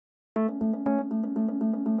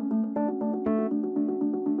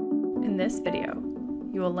this video,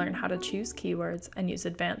 you will learn how to choose keywords and use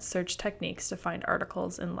advanced search techniques to find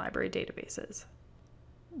articles in library databases.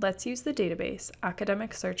 Let's use the database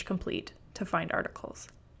Academic Search Complete to find articles.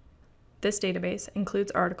 This database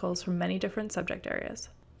includes articles from many different subject areas.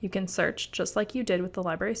 You can search just like you did with the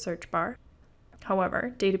library search bar.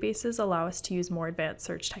 However, databases allow us to use more advanced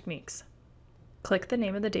search techniques. Click the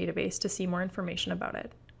name of the database to see more information about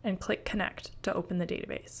it, and click Connect to open the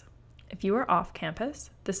database. If you are off campus,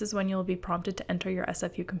 this is when you will be prompted to enter your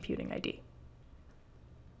SFU computing ID.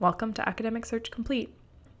 Welcome to Academic Search Complete.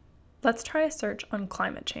 Let's try a search on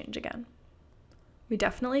climate change again. We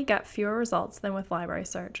definitely get fewer results than with library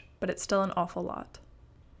search, but it's still an awful lot.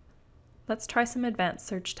 Let's try some advanced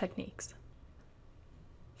search techniques.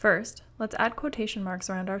 First, let's add quotation marks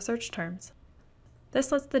around our search terms.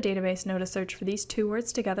 This lets the database know to search for these two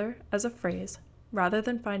words together as a phrase, rather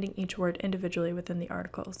than finding each word individually within the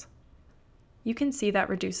articles. You can see that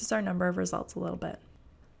reduces our number of results a little bit.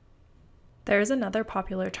 There is another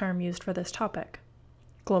popular term used for this topic: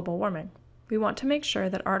 global warming. We want to make sure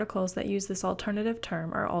that articles that use this alternative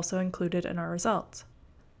term are also included in our results.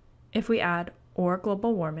 If we add "or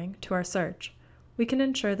global warming" to our search, we can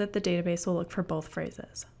ensure that the database will look for both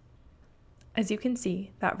phrases. As you can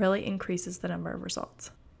see, that really increases the number of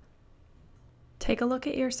results. Take a look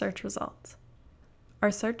at your search results. Our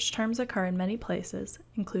search terms occur in many places,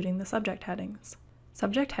 including the subject headings.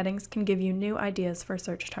 Subject headings can give you new ideas for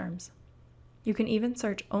search terms. You can even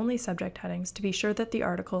search only subject headings to be sure that the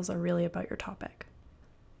articles are really about your topic.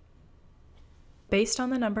 Based on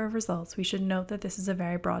the number of results, we should note that this is a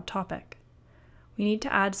very broad topic. We need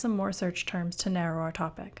to add some more search terms to narrow our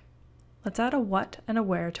topic. Let's add a what and a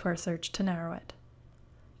where to our search to narrow it.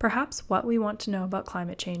 Perhaps what we want to know about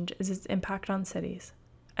climate change is its impact on cities,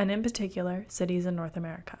 and in particular, cities in North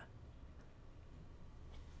America.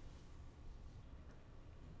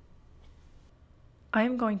 I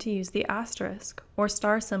am going to use the asterisk or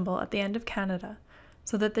star symbol at the end of Canada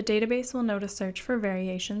so that the database will know to search for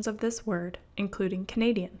variations of this word, including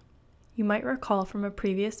Canadian. You might recall from a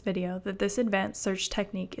previous video that this advanced search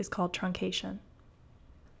technique is called truncation.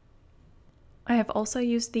 I have also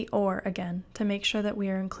used the "or" again to make sure that we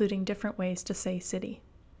are including different ways to say city.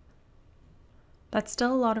 That's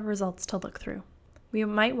still a lot of results to look through. We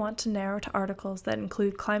might want to narrow to articles that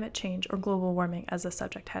include climate change or global warming as a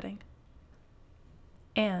subject heading.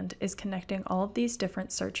 "And" is connecting all of these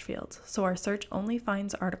different search fields, so our search only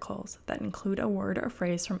finds articles that include a word or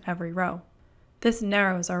phrase from every row. This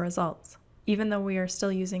narrows our results, even though we are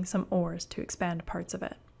still using some "ors" to expand parts of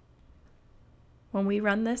it. When we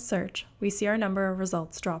run this search, we see our number of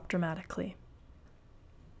results drop dramatically.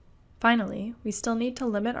 Finally, we still need to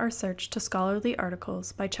limit our search to scholarly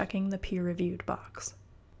articles by checking the peer-reviewed box.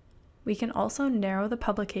 We can also narrow the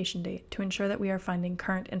publication date to ensure that we are finding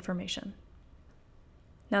current information.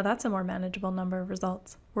 Now that's a more manageable number of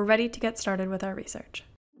results. We're ready to get started with our research.